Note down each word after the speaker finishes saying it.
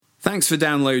Thanks for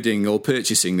downloading or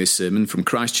purchasing this sermon from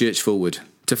Christ Church Fulwood.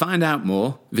 To find out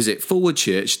more, visit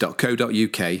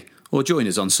fulwoodchurch.co.uk or join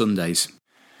us on Sundays.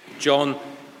 John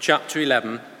chapter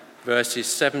 11, verses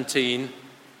 17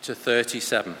 to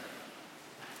 37.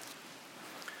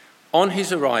 On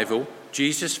his arrival,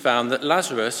 Jesus found that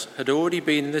Lazarus had already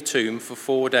been in the tomb for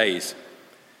 4 days.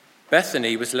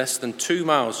 Bethany was less than 2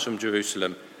 miles from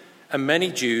Jerusalem, and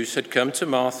many Jews had come to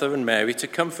Martha and Mary to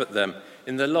comfort them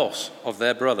in the loss of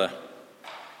their brother.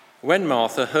 When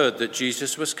Martha heard that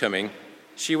Jesus was coming,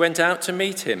 she went out to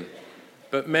meet him,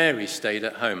 but Mary stayed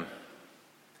at home.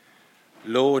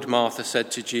 "Lord," Martha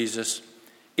said to Jesus,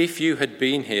 "if you had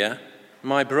been here,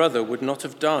 my brother would not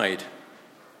have died.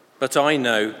 But I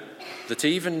know that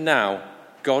even now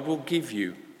God will give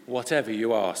you whatever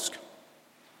you ask."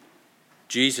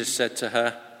 Jesus said to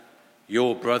her,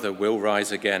 "Your brother will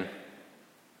rise again."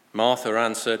 Martha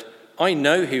answered, "I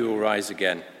know he will rise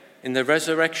again in the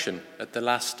resurrection at the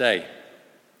last day."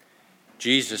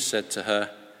 Jesus said to her,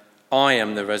 "I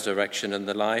am the resurrection and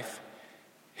the life.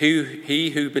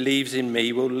 He who believes in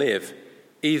me will live,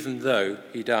 even though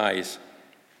he dies.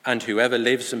 And whoever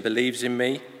lives and believes in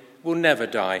me will never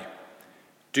die.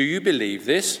 Do you believe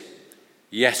this?"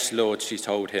 "Yes, Lord," she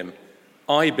told him.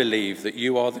 "I believe that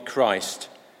you are the Christ,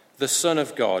 the Son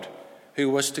of God, who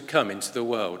was to come into the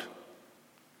world."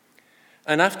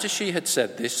 And after she had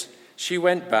said this, she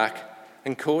went back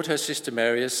and called her sister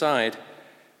Mary aside.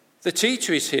 "The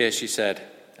teacher is here," she said,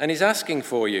 "and is asking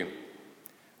for you."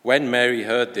 When Mary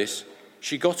heard this,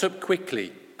 she got up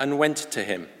quickly and went to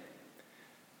him.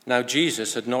 Now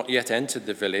Jesus had not yet entered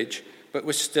the village, but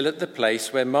was still at the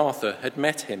place where Martha had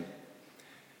met him.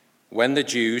 When the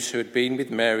Jews who had been with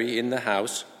Mary in the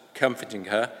house, comforting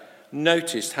her,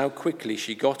 noticed how quickly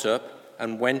she got up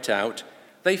and went out,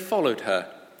 they followed her,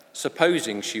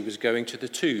 supposing she was going to the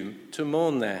tomb to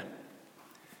mourn there.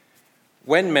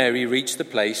 When Mary reached the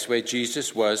place where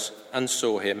Jesus was and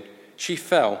saw him, she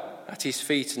fell at his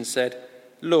feet and said,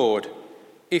 "Lord,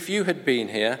 if you had been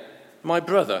here, my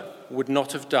brother would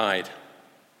not have died."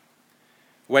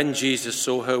 When Jesus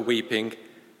saw her weeping,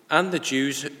 and the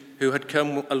Jews who had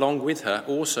come along with her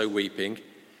also weeping,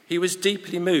 he was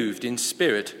deeply moved in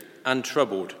spirit and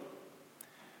troubled.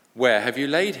 "Where have you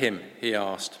laid him?" he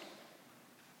asked.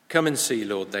 "Come and see,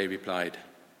 Lord," they replied.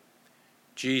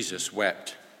 Jesus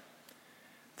wept.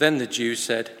 Then the Jews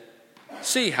said,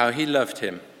 "See how he loved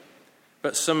him."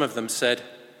 But some of them said,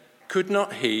 "Could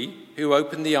not he who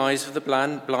opened the eyes of the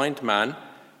blind man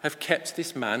have kept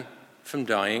this man from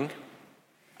dying?"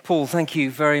 Paul, thank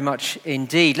you very much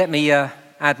indeed. Let me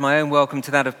add my own welcome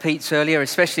to that of Pete's earlier,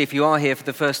 especially if you are here for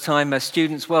the first time.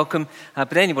 Students, welcome.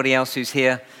 But anybody else who's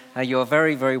here, you're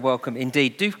very, very welcome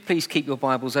indeed. Do please keep your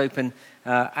Bibles open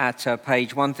at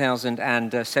page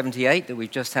 1078 that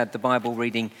we've just had the Bible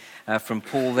reading from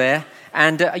Paul there.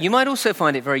 And you might also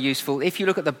find it very useful if you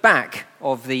look at the back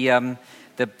of the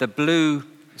blue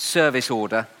service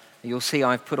order. You'll see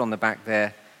I've put on the back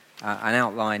there an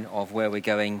outline of where we're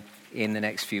going in the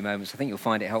next few moments. I think you'll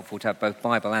find it helpful to have both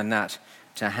Bible and that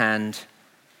to hand.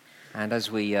 And as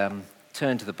we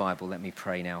turn to the Bible, let me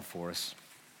pray now for us.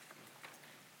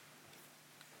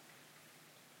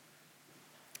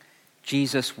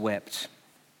 Jesus wept.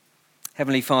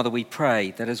 Heavenly Father, we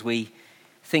pray that as we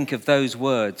think of those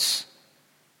words,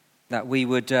 that we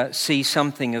would see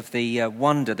something of the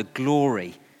wonder, the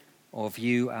glory of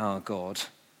you, our God,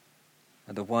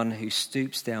 and the one who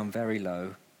stoops down very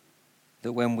low,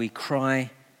 that when we cry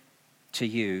to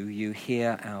you, you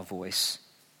hear our voice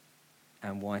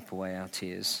and wipe away our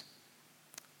tears.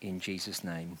 In Jesus'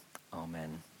 name,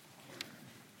 amen.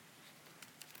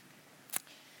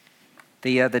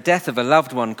 The death of a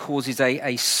loved one causes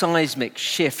a seismic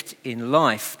shift in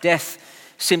life. Death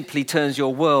simply turns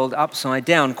your world upside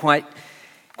down. Quite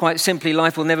simply,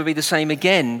 life will never be the same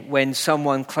again when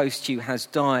someone close to you has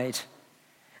died.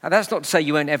 Now, that's not to say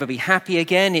you won't ever be happy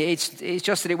again. It's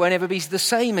just that it won't ever be the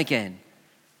same again.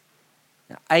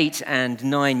 8 and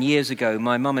 9 years ago,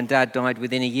 my mum and dad died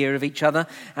within a year of each other.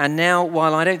 And now,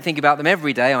 while I don't think about them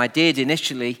every day, I did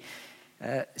initially,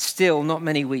 still not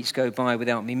many weeks go by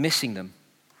without me missing them.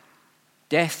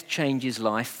 Death changes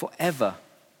life forever.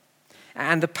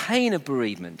 And the pain of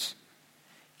bereavement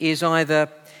is either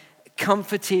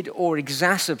comforted or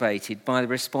exacerbated by the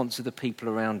response of the people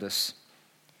around us.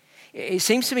 It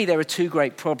seems to me there are two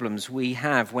great problems we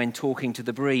have when talking to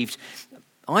the bereaved.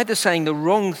 Either saying the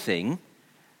wrong thing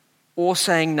or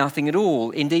saying nothing at all.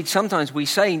 Indeed, sometimes we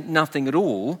say nothing at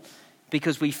all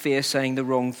because we fear saying the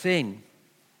wrong thing.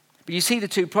 But you see the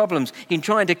two problems. In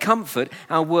trying to comfort,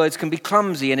 our words can be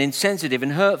clumsy and insensitive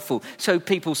and hurtful. So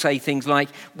people say things like,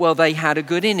 well, they had a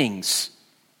good innings.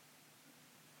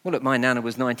 Well, look, my nana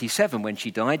was 97 when she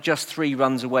died, just 3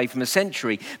 runs away from a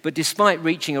century. But despite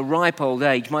reaching a ripe old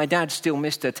age, my dad still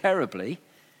missed her terribly.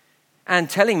 And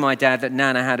telling my dad that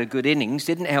Nana had a good innings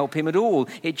didn't help him at all.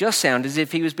 It just sounded as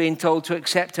if he was being told to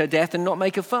accept her death and not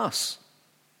make a fuss.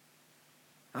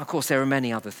 Of course, there are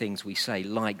many other things we say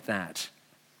like that.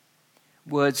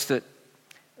 Words that,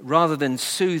 rather than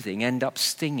soothing, end up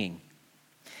stinging.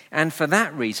 And for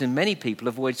that reason, many people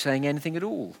avoid saying anything at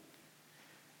all.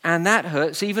 And that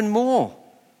hurts even more.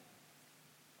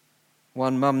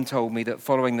 One mum told me that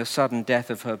following the sudden death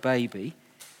of her baby,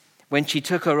 when she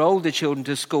took her older children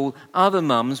to school, other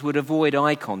mums would avoid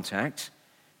eye contact,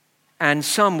 and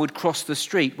some would cross the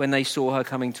street when they saw her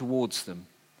coming towards them.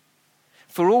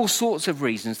 For all sorts of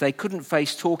reasons, they couldn't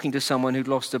face talking to someone who'd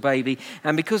lost a baby,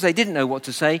 and because they didn't know what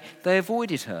to say, they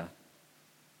avoided her.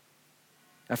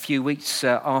 A few weeks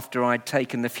after I'd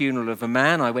taken the funeral of a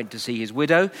man, I went to see his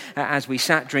widow. As we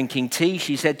sat drinking tea,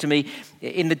 she said to me,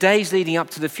 in the days leading up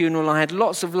to the funeral, I had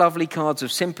lots of lovely cards of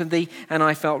sympathy, and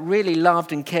I felt really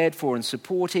loved and cared for and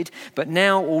supported, but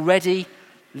now already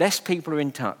less people are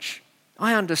in touch.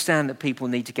 I understand that people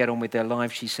need to get on with their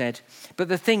lives, she said, but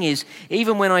the thing is,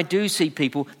 even when I do see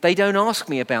people, they don't ask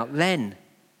me about Len.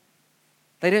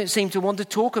 They don't seem to want to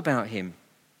talk about him.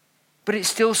 But it's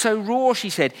still so raw, she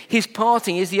said. His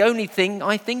parting is the only thing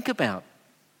I think about.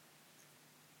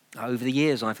 Over the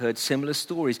years, I've heard similar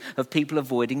stories of people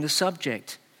avoiding the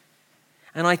subject.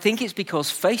 And I think it's because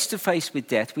face to face with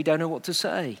death, we don't know what to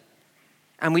say.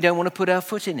 And we don't want to put our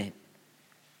foot in it.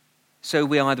 So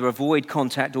we either avoid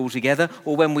contact altogether,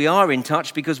 or when we are in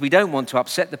touch, because we don't want to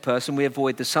upset the person, we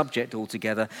avoid the subject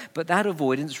altogether. But that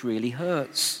avoidance really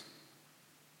hurts.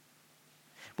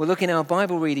 Well, look, in our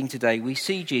Bible reading today, we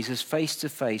see Jesus face to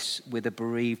face with a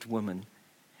bereaved woman.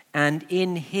 And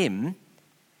in him,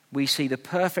 we see the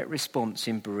perfect response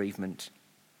in bereavement.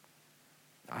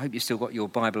 I hope you've still got your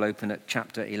Bible open at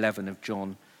chapter 11 of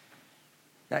John.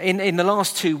 Now, in the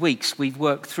last 2 weeks, we've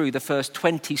worked through the first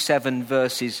 27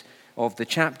 verses of the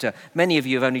chapter. Many of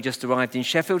you have only just arrived in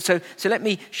Sheffield, so let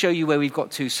me show you where we've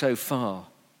got to so far.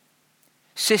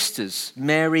 Sisters,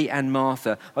 Mary and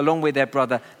Martha, along with their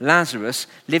brother Lazarus,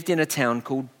 lived in a town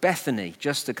called Bethany,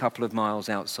 just a couple of miles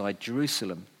outside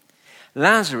Jerusalem.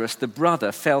 Lazarus, the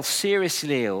brother, fell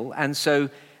seriously ill, and so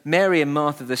Mary and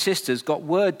Martha, the sisters, got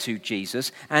word to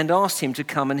Jesus and asked him to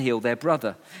come and heal their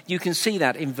brother. You can see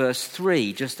that in verse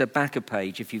 3, just a back a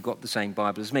page if you've got the same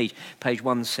Bible as me, page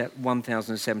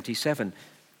 1077.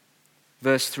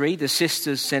 Verse 3, the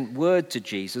sisters sent word to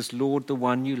Jesus, Lord, the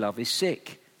one you love is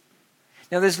sick.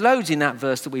 Now, there's loads in that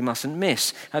verse that we mustn't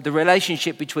miss. The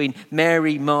relationship between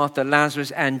Mary, Martha,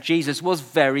 Lazarus, and Jesus was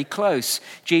very close.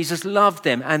 Jesus loved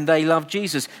them, and they loved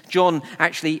Jesus. John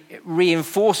actually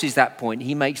reinforces that point.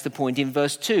 He makes the point in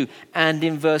verse 2 and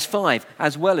in verse 5,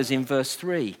 as well as in verse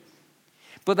 3.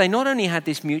 But they not only had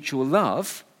this mutual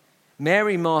love,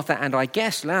 Mary, Martha, and I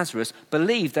guess Lazarus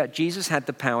believed that Jesus had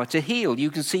the power to heal.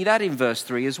 You can see that in verse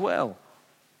 3 as well.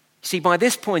 See, by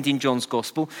this point in John's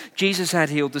Gospel, Jesus had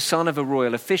healed the son of a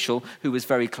royal official who was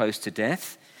very close to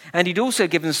death, and he'd also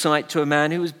given sight to a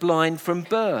man who was blind from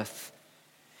birth.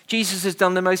 Jesus has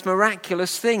done the most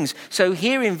miraculous things. So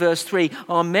here in verse 3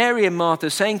 are Mary and Martha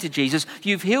saying to Jesus,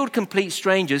 you've healed complete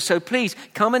strangers, so please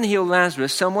come and heal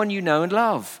Lazarus, someone you know and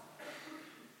love.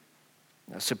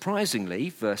 Now, surprisingly,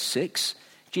 verse 6,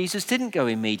 Jesus didn't go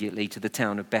immediately to the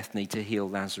town of Bethany to heal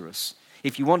Lazarus.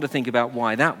 If you want to think about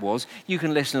why that was, you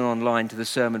can listen online to the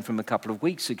sermon from a couple of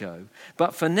weeks ago.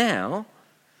 But for now,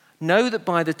 know that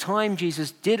by the time Jesus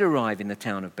did arrive in the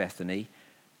town of Bethany,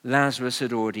 Lazarus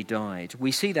had already died.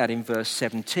 We see that in verse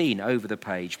 17 over the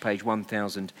page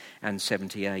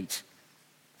 1078.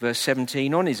 Verse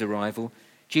 17, on his arrival,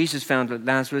 Jesus found that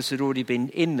Lazarus had already been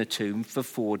in the tomb for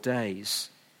 4 days.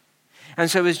 And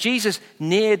so as Jesus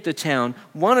neared the town,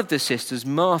 one of the sisters,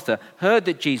 Martha, heard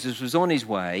that Jesus was on his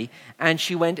way, and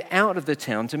she went out of the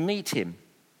town to meet him.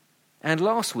 And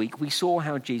last week we saw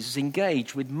how Jesus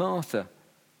engaged with Martha.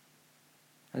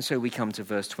 And so we come to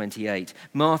verse 28.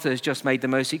 Martha has just made the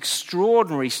most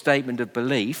extraordinary statement of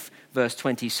belief. Verse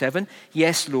 27,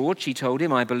 yes, Lord, she told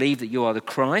him, I believe that you are the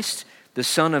Christ, the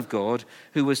Son of God,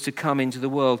 who was to come into the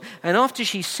world. And after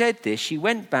she said this, she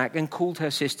went back and called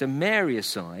her sister Mary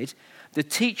aside. The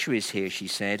teacher is here, she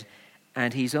said,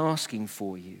 and he's asking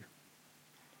for you.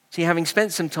 See, having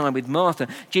spent some time with Martha,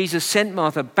 Jesus sent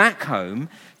Martha back home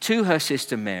to her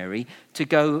sister Mary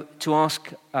to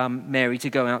ask Mary to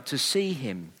go out to see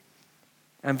him.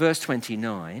 And verse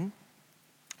 29,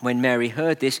 when Mary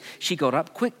heard this, she got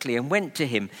up quickly and went to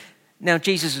him. Now,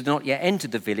 Jesus had not yet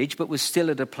entered the village, but was still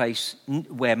at a place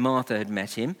where Martha had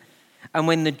met him. And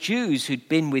when the Jews who'd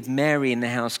been with Mary in the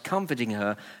house comforting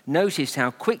her noticed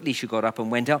how quickly she got up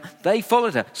and went out, they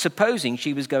followed her, supposing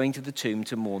she was going to the tomb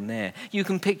to mourn there. You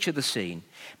can picture the scene.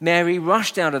 Mary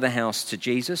rushed out of the house to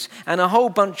Jesus, and a whole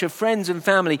bunch of friends and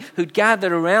family who'd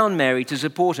gathered around Mary to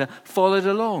support her followed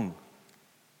along.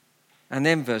 And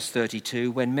then verse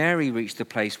 32, when Mary reached the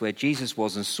place where Jesus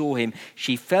was and saw him,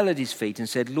 she fell at his feet and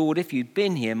said, "Lord, if you'd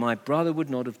been here, my brother would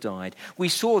not have died." We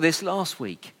saw this last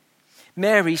week.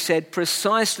 Mary said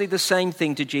precisely the same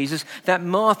thing to Jesus that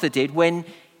Martha did when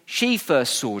she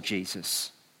first saw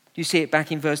Jesus. You see it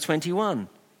back in verse 21.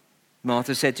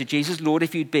 Martha said to Jesus, "Lord,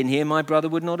 if you'd been here, my brother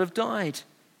would not have died."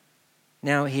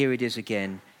 Now here it is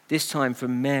again, this time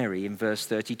from Mary in verse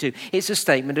 32. It's a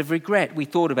statement of regret. We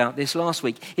thought about this last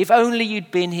week. If only you'd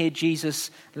been here,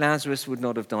 Jesus, Lazarus would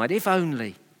not have died. If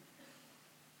only.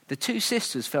 The two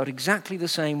sisters felt exactly the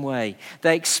same way.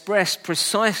 They expressed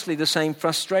precisely the same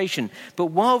frustration. But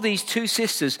while these two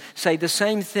sisters say the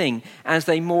same thing as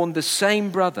they mourn the same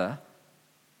brother,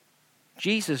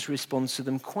 Jesus responds to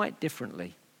them quite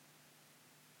differently.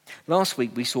 Last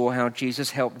week we saw how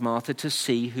Jesus helped Martha to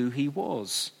see who he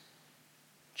was.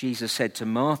 Jesus said to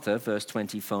Martha, verse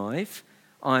 25,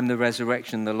 "I am the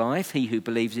resurrection and the life. He who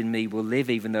believes in me will live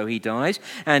even though he dies,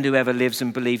 and whoever lives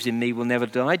and believes in me will never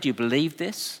die." Do you believe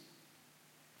this?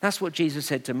 That's what Jesus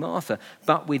said to Martha.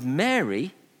 But with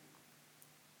Mary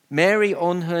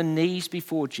on her knees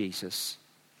before Jesus,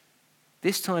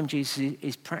 this time Jesus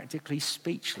is practically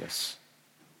speechless.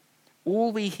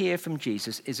 All we hear from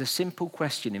Jesus is a simple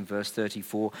question in verse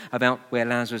 34 about where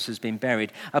Lazarus has been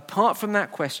buried. Apart from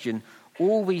that question,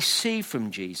 all we see from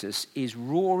Jesus is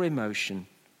raw emotion.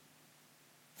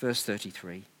 Verse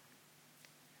 33.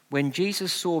 When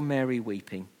Jesus saw Mary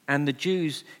weeping, and the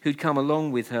Jews who'd come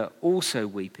along with her also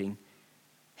weeping,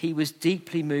 he was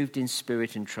deeply moved in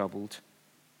spirit and troubled.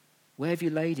 "Where have you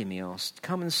laid him?" he asked.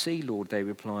 "Come and see, Lord," they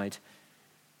replied.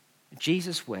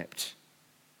 Jesus wept.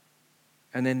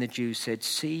 And then the Jews said,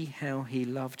 "See how he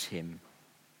loved him."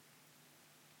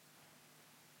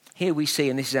 Here we see,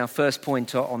 and this is our first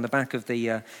point on the back of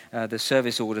the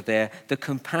service order there, the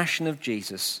compassion of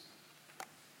Jesus.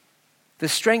 The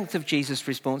strength of Jesus'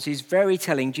 response is very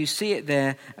telling. Do you see it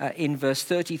there in verse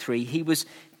 33? He was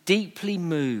deeply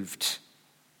moved.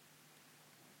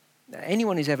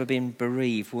 Anyone who's ever been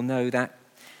bereaved will know that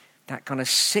kind of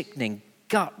sickening,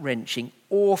 gut-wrenching,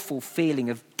 awful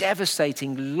feeling of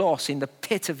devastating loss in the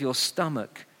pit of your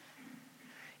stomach.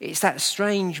 It's that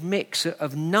strange mix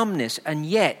of numbness and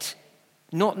yet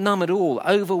not numb at all,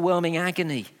 overwhelming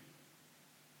agony.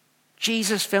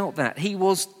 Jesus felt that. He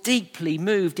was deeply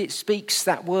moved.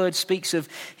 That word speaks of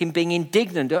him being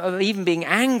indignant, of even being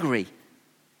angry.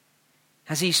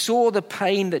 As he saw the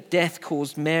pain that death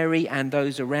caused Mary and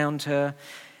those around her,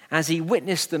 as he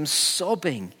witnessed them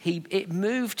sobbing, it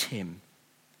moved him.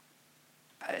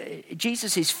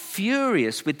 Jesus is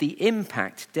furious with the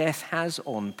impact death has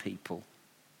on people.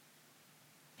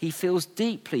 He feels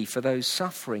deeply for those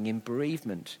suffering in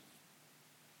bereavement.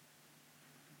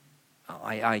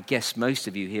 I guess most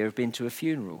of you here have been to a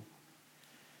funeral.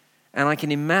 And I can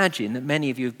imagine that many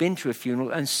of you have been to a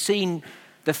funeral and seen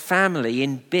the family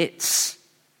in bits.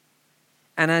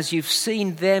 And as you've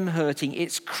seen them hurting,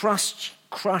 it's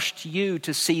crushed you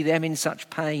to see them in such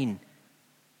pain.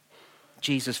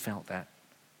 Jesus felt that.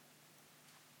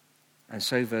 And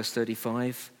so, verse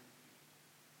 35,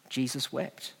 Jesus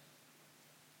wept.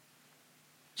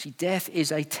 See, death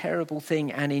is a terrible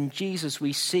thing, and in Jesus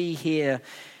we see here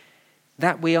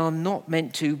that we are not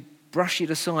meant to brush it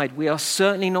aside. We are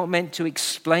certainly not meant to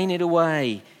explain it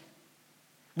away.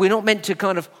 We're not meant to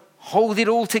kind of hold it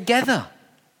all together.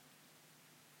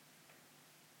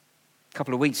 A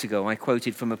couple of weeks ago, I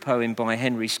quoted from a poem by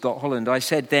Henry Scott Holland. I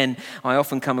said then, I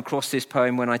often come across this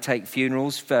poem when I take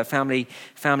funerals.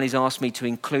 Families ask me to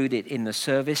include it in the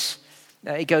service.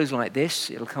 It goes like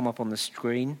this. It'll come up on the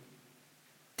screen.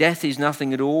 Death is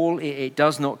nothing at all. It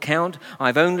does not count.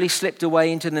 I've only slipped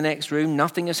away into the next room.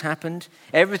 Nothing has happened.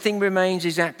 Everything remains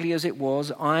exactly as it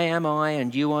was. I am I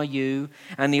and you are you.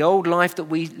 And the old life that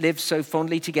we lived so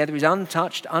fondly together is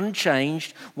untouched,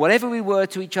 unchanged. Whatever we were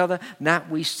to each other, that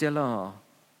we still are.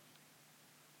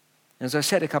 As I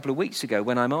said a couple of weeks ago,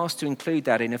 when I'm asked to include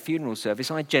that in a funeral service,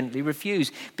 I gently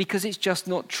refuse because it's just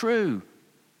not true.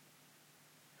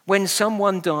 When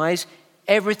someone dies,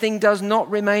 everything does not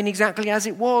remain exactly as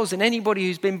it was, and anybody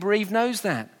who's been bereaved knows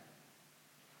that.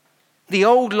 The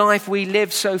old life we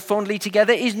lived so fondly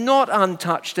together is not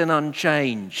untouched and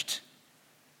unchanged.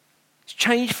 It's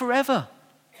changed forever.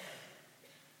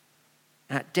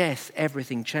 At death,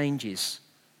 everything changes.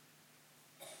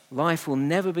 Life will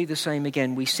never be the same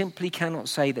again. We simply cannot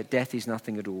say that death is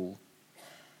nothing at all.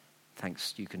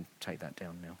 Thanks, you can take that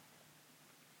down now.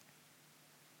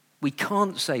 We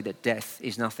can't say that death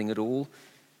is nothing at all,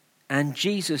 and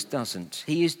Jesus doesn't.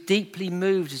 He is deeply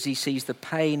moved as he sees the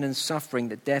pain and suffering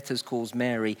that death has caused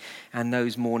Mary and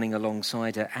those mourning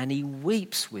alongside her, and he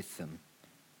weeps with them.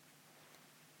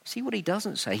 See what he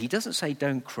doesn't say? He doesn't say,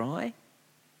 don't cry.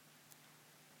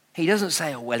 He doesn't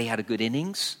say, oh, well, he had a good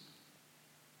innings.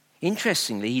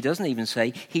 Interestingly, he doesn't even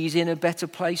say he's in a better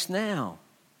place now.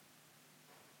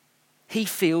 He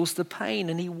feels the pain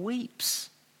and he weeps.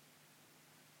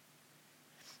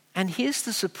 And here's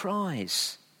the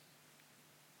surprise.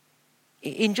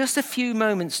 In just a few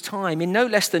moments' time, in no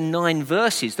less than 9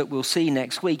 verses that we'll see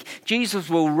next week, Jesus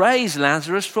will raise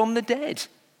Lazarus from the dead.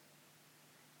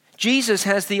 Jesus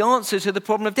has the answer to the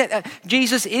problem of death.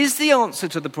 Jesus is the answer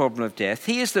to the problem of death.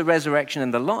 He is the resurrection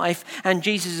and the life, and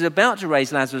Jesus is about to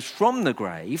raise Lazarus from the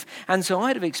grave, and so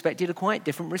I'd have expected a quite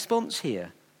different response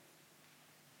here.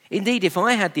 Indeed, if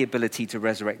I had the ability to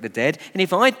resurrect the dead, and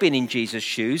if I'd been in Jesus'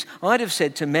 shoes, I'd have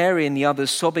said to Mary and the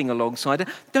others sobbing alongside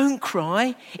her, don't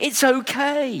cry, it's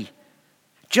okay.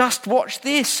 Just watch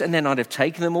this. And then I'd have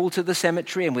taken them all to the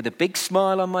cemetery, and with a big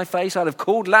smile on my face, I'd have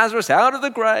called Lazarus out of the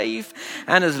grave.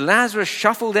 And as Lazarus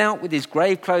shuffled out with his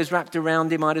grave clothes wrapped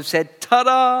around him, I'd have said,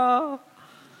 ta-da!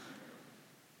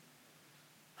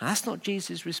 That's not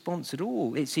Jesus' response at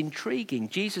all. It's intriguing.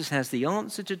 Jesus has the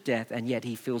answer to death, and yet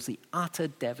he feels the utter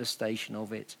devastation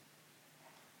of it.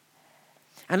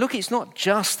 And look, it's not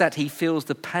just that he feels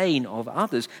the pain of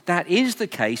others. That is the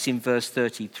case in verse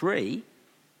 33.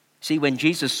 See, when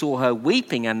Jesus saw her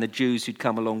weeping and the Jews who'd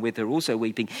come along with her also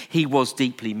weeping, he was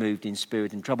deeply moved in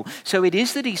spirit and trouble. So it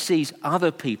is that he sees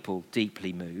other people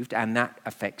deeply moved, and that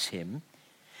affects him.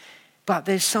 But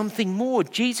there's something more.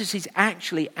 Jesus is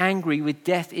actually angry with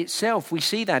death itself. We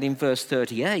see that in verse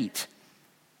 38.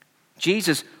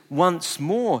 Jesus, once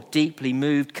more deeply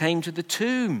moved, came to the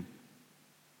tomb.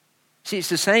 See, it's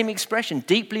the same expression,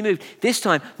 deeply moved. This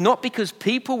time, not because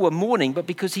people were mourning, but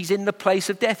because he's in the place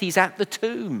of death. He's at the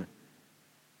tomb.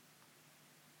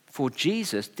 For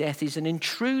Jesus, death is an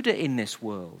intruder in this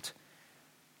world.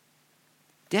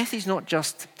 Death is not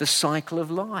just the cycle of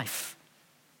life.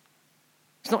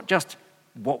 It's not just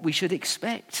what we should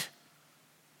expect.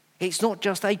 It's not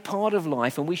just a part of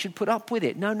life and we should put up with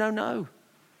it. No, no, no.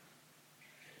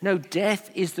 No, death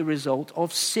is the result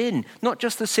of sin. Not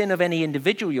just the sin of any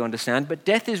individual, you understand, but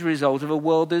death is a result of a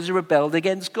world that has rebelled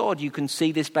against God. You can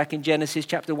see this back in Genesis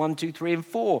chapter 1, 2, 3, and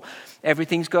 4.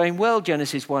 Everything's going well,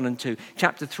 Genesis 1 and 2.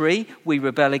 Chapter 3, we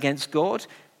rebel against God.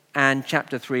 And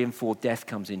chapter 3 and 4, death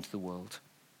comes into the world.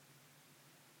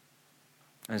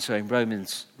 And so in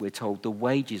Romans, we're told the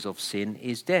wages of sin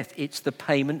is death. It's the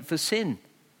payment for sin.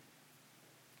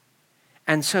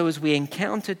 And so as we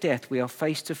encounter death, we are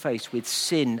face to face with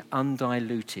sin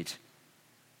undiluted.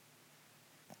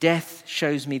 Death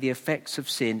shows me the effects of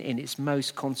sin in its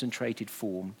most concentrated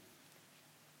form.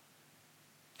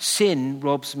 Sin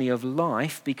robs me of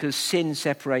life because sin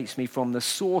separates me from the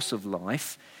source of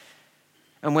life.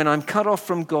 And when I'm cut off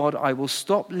from God, I will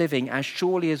stop living as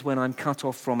surely as when I'm cut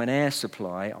off from an air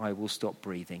supply, I will stop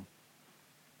breathing.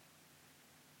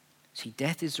 See,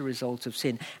 death is the result of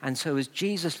sin. And so as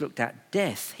Jesus looked at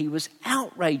death, he was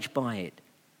outraged by it.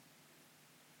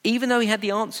 Even though he had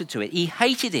the answer to it, he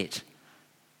hated it.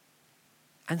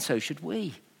 And so should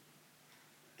we.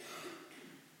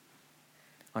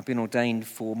 I've been ordained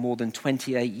for more than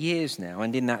 28 years now,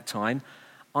 and in that time,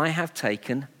 I have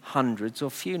taken hundreds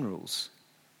of funerals.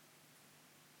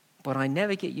 But I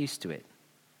never get used to it.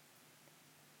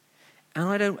 And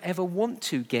I don't ever want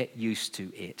to get used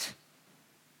to it.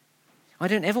 I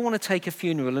don't ever want to take a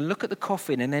funeral and look at the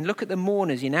coffin and then look at the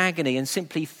mourners in agony and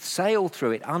simply sail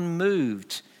through it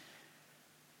unmoved.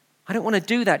 I don't want to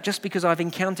do that just because I've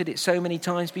encountered it so many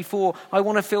times before. I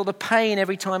want to feel the pain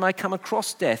every time I come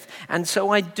across death. And so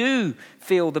I do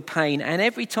feel the pain. And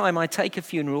every time I take a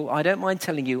funeral, I don't mind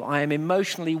telling you, I am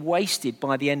emotionally wasted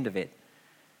by the end of it.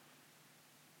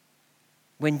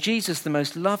 When Jesus, the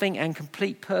most loving and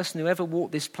complete person who ever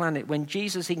walked this planet, when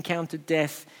Jesus encountered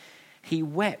death, he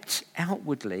wept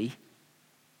outwardly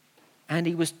and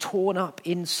he was torn up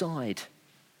inside.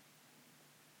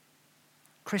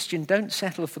 Christian, don't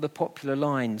settle for the popular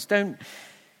lines. Don't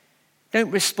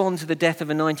respond to the death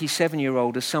of a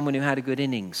 97-year-old as someone who had a good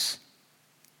innings.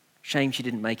 Shame she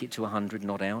didn't make it to 100,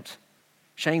 not out.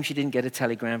 Shame she didn't get a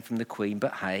telegram from the Queen,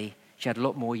 but hey, she had a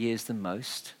lot more years than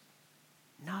most.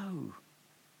 No.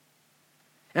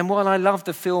 And while I love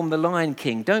the film The Lion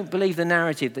King, don't believe the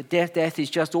narrative that death is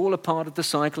just all a part of the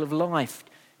cycle of life.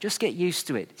 Just get used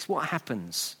to it. It's what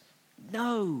happens.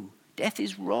 No, death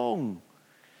is wrong.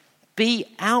 Be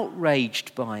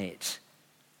outraged by it.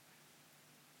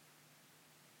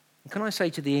 Can I say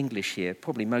to the English here,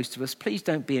 probably most of us, please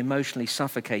don't be emotionally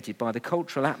suffocated by the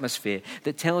cultural atmosphere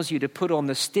that tells you to put on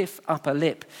the stiff upper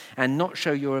lip and not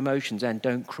show your emotions and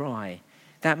don't cry.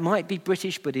 That might be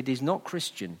British, but it is not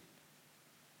Christian.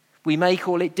 We may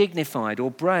call it dignified or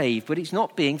brave, but it's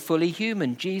not being fully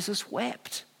human. Jesus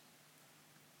wept.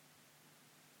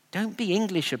 Don't be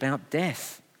English about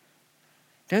death.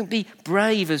 Don't be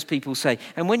brave, as people say.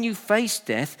 And when you face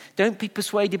death, don't be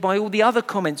persuaded by all the other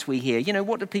comments we hear. You know,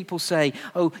 what do people say?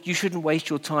 Oh, you shouldn't waste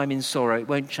your time in sorrow. It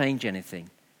won't change anything.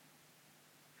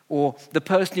 Or the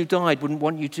person who died wouldn't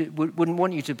want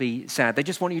you to be sad. They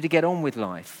just want you to get on with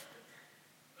life.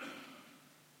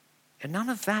 And none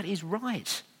of that is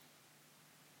right.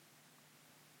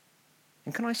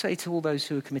 And can I say to all those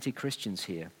who are committed Christians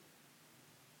here,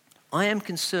 I am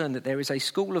concerned that there is a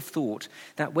school of thought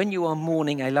that when you are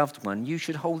mourning a loved one, you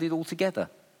should hold it all together.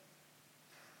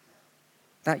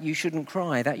 That you shouldn't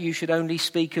cry, that you should only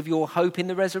speak of your hope in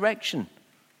the resurrection.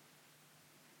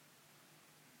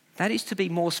 That is to be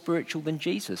more spiritual than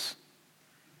Jesus.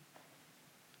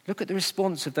 Look at the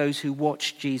response of those who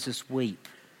watched Jesus weep.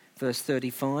 Verse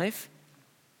 35.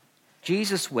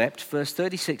 Jesus wept. Verse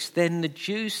 36. Then the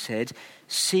Jews said,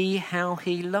 "See how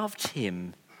he loved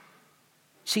him."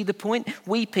 See the point?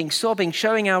 Weeping, sobbing,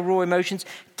 showing our raw emotions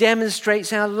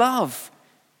demonstrates our love.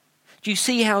 Do you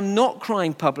see how not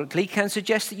crying publicly can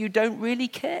suggest that you don't really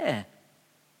care?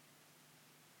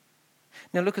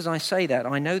 Now look, as I say that,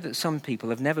 I know that some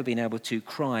people have never been able to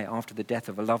cry after the death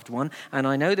of a loved one, and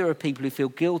I know there are people who feel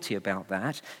guilty about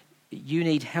that. You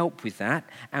need help with that,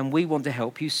 and we want to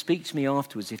help you. Speak to me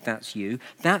afterwards if that's you.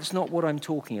 That's not what I'm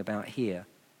talking about here.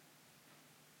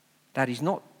 That is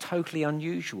not totally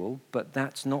unusual, but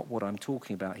that's not what I'm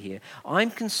talking about here.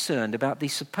 I'm concerned about the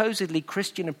supposedly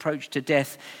Christian approach to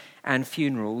death and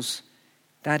funerals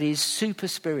that is super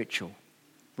spiritual,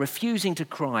 refusing to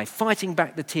cry, fighting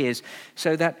back the tears,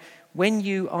 so that when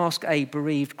you ask a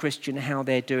bereaved Christian how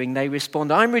they're doing, they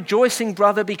respond, "I'm rejoicing,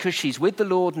 brother, because she's with the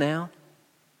Lord now.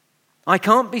 I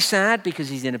can't be sad because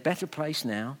he's in a better place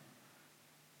now."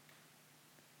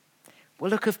 Well,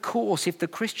 look, of course, if the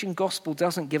Christian gospel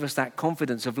doesn't give us that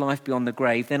confidence of life beyond the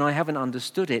grave, then I haven't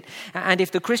understood it. And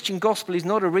if the Christian gospel is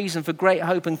not a reason for great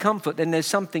hope and comfort, then there's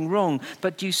something wrong.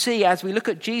 But do you see, as we look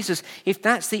at Jesus, if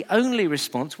that's the only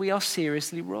response, we are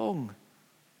seriously wrong.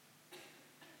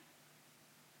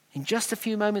 In just a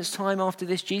few moments' time after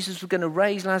this, Jesus was going to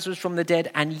raise Lazarus from the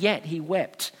dead, and yet he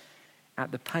wept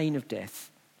at the pain of death.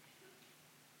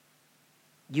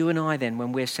 You and I then,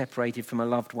 when we're separated from a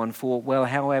loved one for, well,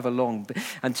 however long,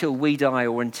 until we die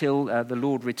or until the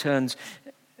Lord returns,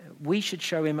 we should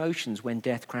show emotions when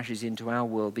death crashes into our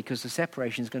world, because the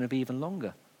separation is going to be even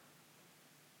longer.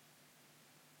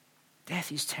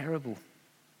 Death is terrible.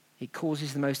 It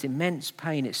causes the most immense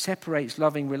pain. It separates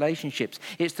loving relationships.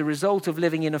 It's the result of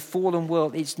living in a fallen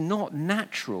world. It's not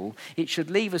natural. It should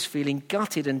leave us feeling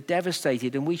gutted and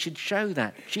devastated, and we should show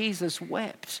that. Jesus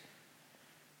wept.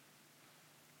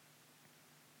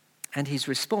 And his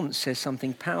response says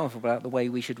something powerful about the way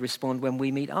we should respond when we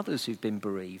meet others who've been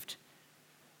bereaved.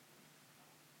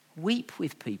 Weep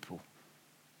with people.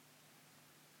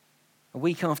 A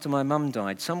week after my mum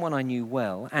died, someone I knew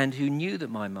well and who knew that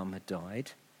my mum had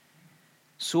died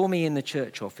saw me in the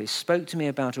church office, spoke to me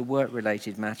about a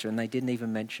work-related matter, and they didn't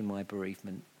even mention my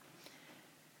bereavement.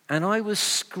 And I was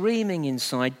screaming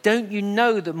inside, "Don't you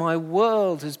know that my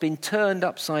world has been turned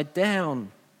upside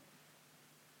down?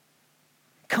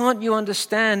 Can't you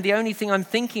understand? The only thing I'm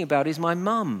thinking about is my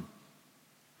mum."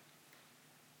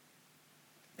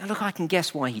 Now look, I can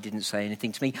guess why he didn't say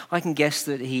anything to me. I can guess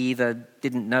that he either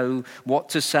didn't know what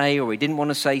to say or he didn't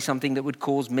want to say something that would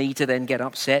cause me to then get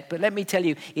upset. But let me tell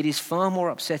you, it is far more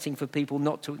upsetting for people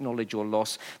not to acknowledge your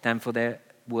loss than for their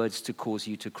words to cause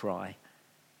you to cry.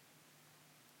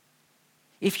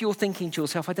 If you're thinking to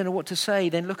yourself, "I don't know what to say,"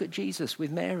 then look at Jesus with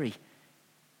Mary.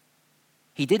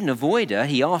 He didn't avoid her,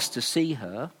 he asked to see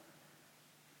her.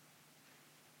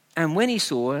 And when he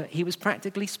saw her, he was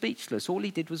practically speechless. All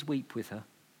he did was weep with her.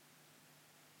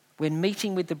 When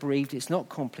meeting with the bereaved, it's not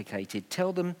complicated.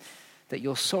 Tell them that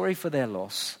you're sorry for their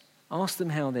loss. Ask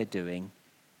them how they're doing.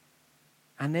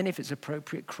 And then if it's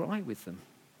appropriate, cry with them.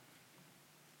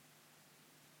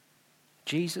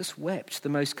 Jesus wept. The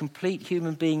most complete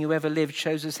human being who ever lived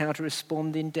shows us how to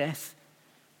respond in death.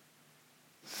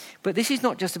 But this is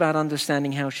not just about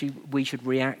understanding how we should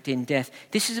react in death.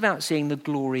 This is about seeing the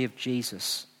glory of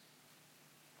Jesus.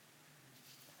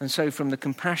 And so from the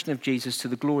compassion of Jesus to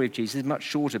the glory of Jesus is much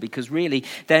shorter, because really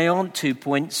they aren't 2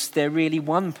 points, they're really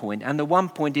 1 point. And the 1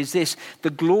 point is this: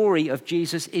 the glory of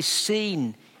Jesus is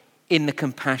seen in the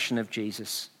compassion of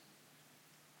Jesus.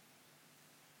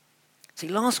 See,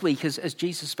 last week, as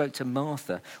Jesus spoke to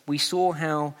Martha, we saw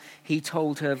how he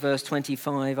told her, verse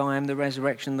 25, I am the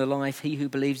resurrection and the life. He who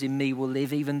believes in me will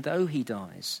live even though he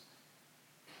dies.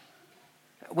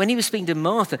 When he was speaking to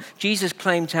Martha, Jesus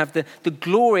claimed to have the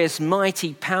glorious,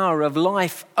 mighty power of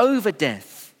life over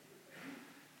death.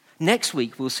 Next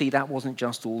week, we'll see that wasn't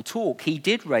just all talk. He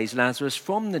did raise Lazarus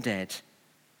from the dead.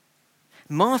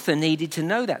 Martha needed to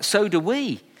know that. So do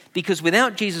we. Because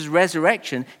without Jesus'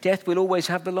 resurrection, death will always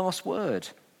have the last word.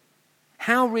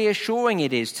 How reassuring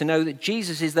it is to know that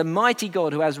Jesus is the mighty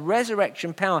God who has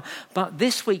resurrection power. But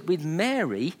this week with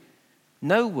Mary,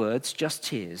 no words, just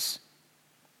tears.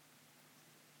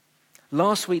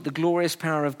 Last week, the glorious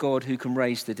power of God who can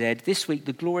raise the dead. This week,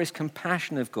 the glorious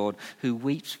compassion of God who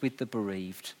weeps with the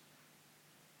bereaved.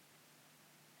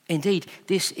 Indeed,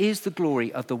 this is the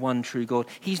glory of the one true God.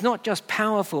 He's not just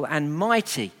powerful and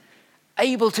mighty,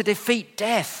 able to defeat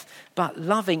death, but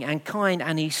loving and kind,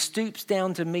 and he stoops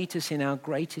down to meet us in our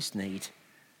greatest need.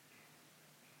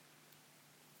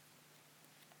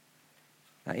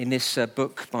 In this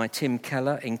book by Tim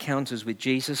Keller, Encounters with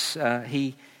Jesus,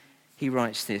 he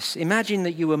writes this. Imagine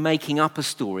that you were making up a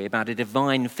story about a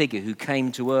divine figure who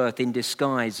came to earth in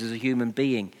disguise as a human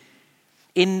being.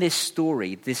 In this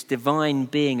story, this divine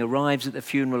being arrives at the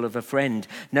funeral of a friend,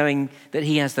 knowing that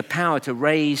he has the power to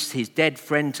raise his dead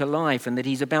friend to life and that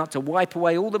he's about to wipe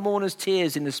away all the mourner's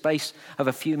tears in the space of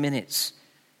a few minutes.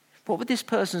 What would this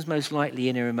person's most likely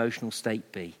inner emotional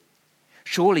state be?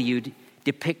 Surely you'd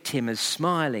depict him as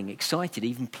smiling, excited,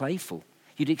 even playful.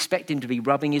 You'd expect him to be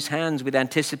rubbing his hands with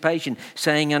anticipation,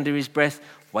 saying under his breath,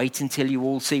 "Wait until you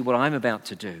all see what I'm about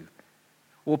to do."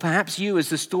 Or perhaps you, as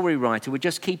the story writer, would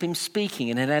just keep him speaking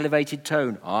in an elevated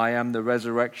tone. I am the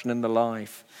resurrection and the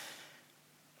life.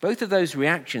 Both of those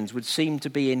reactions would seem to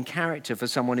be in character for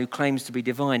someone who claims to be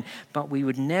divine, but we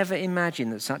would never imagine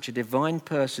that such a divine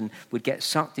person would get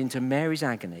sucked into Mary's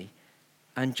agony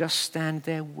and just stand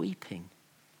there weeping.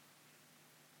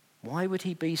 Why would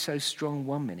he be so strong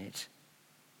one minute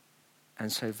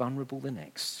and so vulnerable the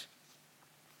next?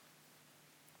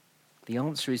 The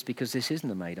answer is because this isn't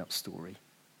a made-up story.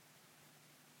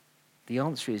 The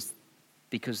answer is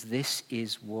because this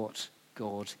is what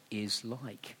God is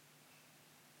like.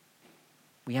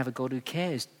 We have a God who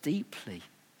cares deeply.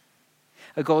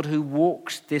 A God who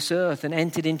walked this earth and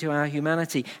entered into our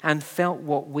humanity and felt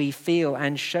what we feel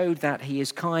and showed that he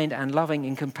is kind and loving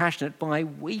and compassionate by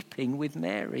weeping with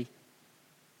Mary.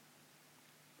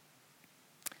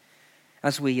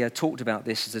 As we talked about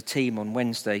this as a team on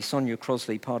Wednesday, Sonia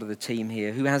Crosley, part of the team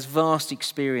here, who has vast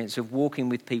experience of walking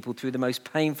with people through the most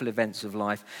painful events of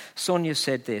life, Sonia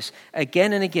said this,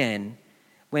 again and again,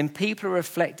 when people are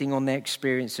reflecting on their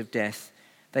experience of death,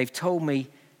 they've told me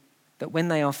that when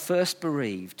they are first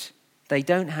bereaved, they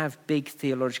don't have big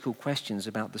theological questions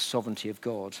about the sovereignty of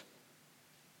God.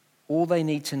 All they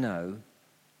need to know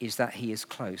is that he is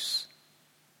close,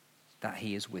 that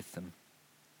he is with them.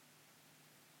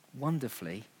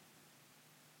 Wonderfully,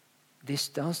 this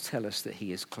does tell us that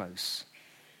he is close.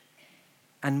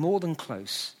 And more than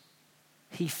close,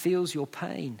 he feels your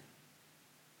pain.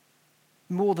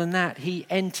 More than that, he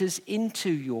enters into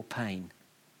your pain.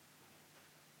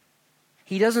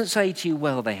 He doesn't say to you,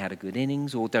 well, they had a good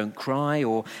innings, or don't cry,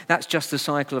 or that's just the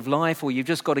cycle of life, or you've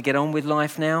just got to get on with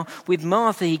life now. With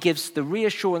Martha, he gives the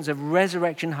reassurance of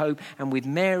resurrection hope, and with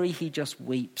Mary, he just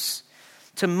weeps.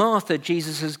 To Martha,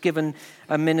 Jesus has given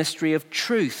a ministry of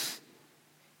truth.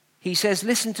 He says,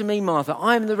 listen to me, Martha.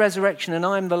 I am the resurrection and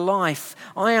I am the life.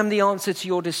 I am the answer to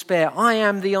your despair. I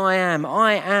am the I am.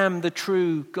 I am the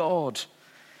true God.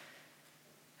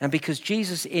 And because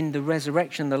Jesus in the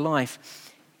resurrection, the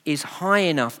life, is high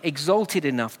enough, exalted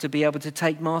enough to be able to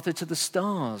take Martha to the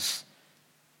stars,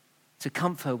 to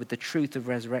comfort her with the truth of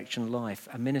resurrection life,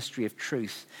 a ministry of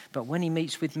truth. But when he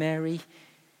meets with Mary,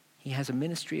 he has a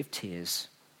ministry of tears.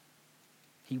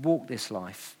 He walked this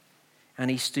life and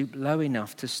he stooped low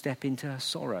enough to step into her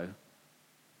sorrow.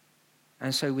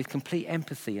 And so with complete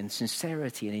empathy and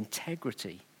sincerity and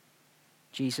integrity,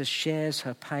 Jesus shares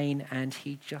her pain and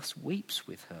he just weeps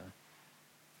with her.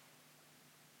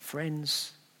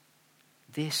 Friends,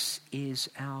 this is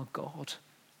our God.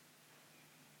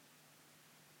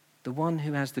 The one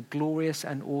who has the glorious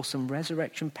and awesome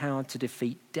resurrection power to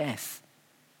defeat death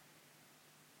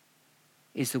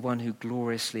is the one who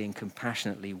gloriously and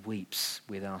compassionately weeps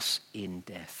with us in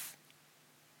death.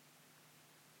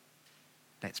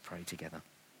 Let's pray together.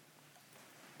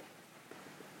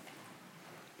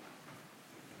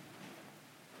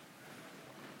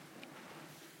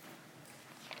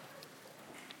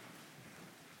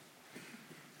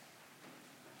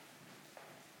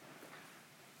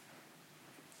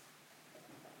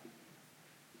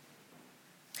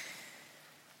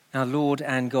 Our Lord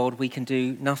and God, we can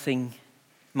do nothing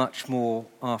much more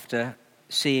after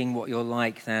seeing what you're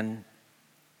like than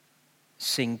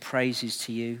sing praises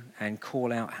to you and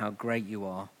call out how great you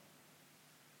are.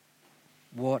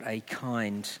 What a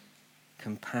kind,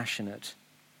 compassionate,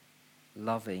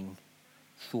 loving,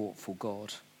 thoughtful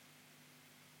God.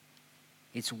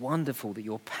 It's wonderful that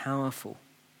you're powerful.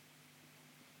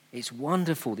 It's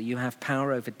wonderful that you have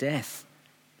power over death.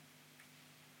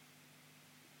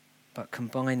 But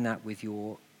combine that with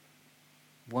your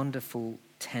wonderful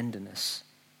tenderness.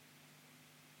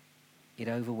 It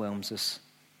overwhelms us.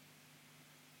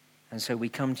 And so we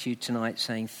come to you tonight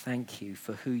saying thank you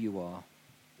for who you are.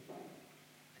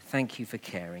 Thank you for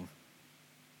caring.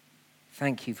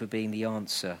 Thank you for being the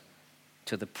answer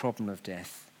to the problem of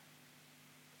death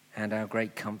and our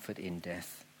great comfort in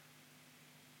death.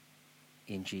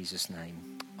 In Jesus'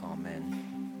 name,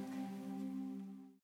 amen.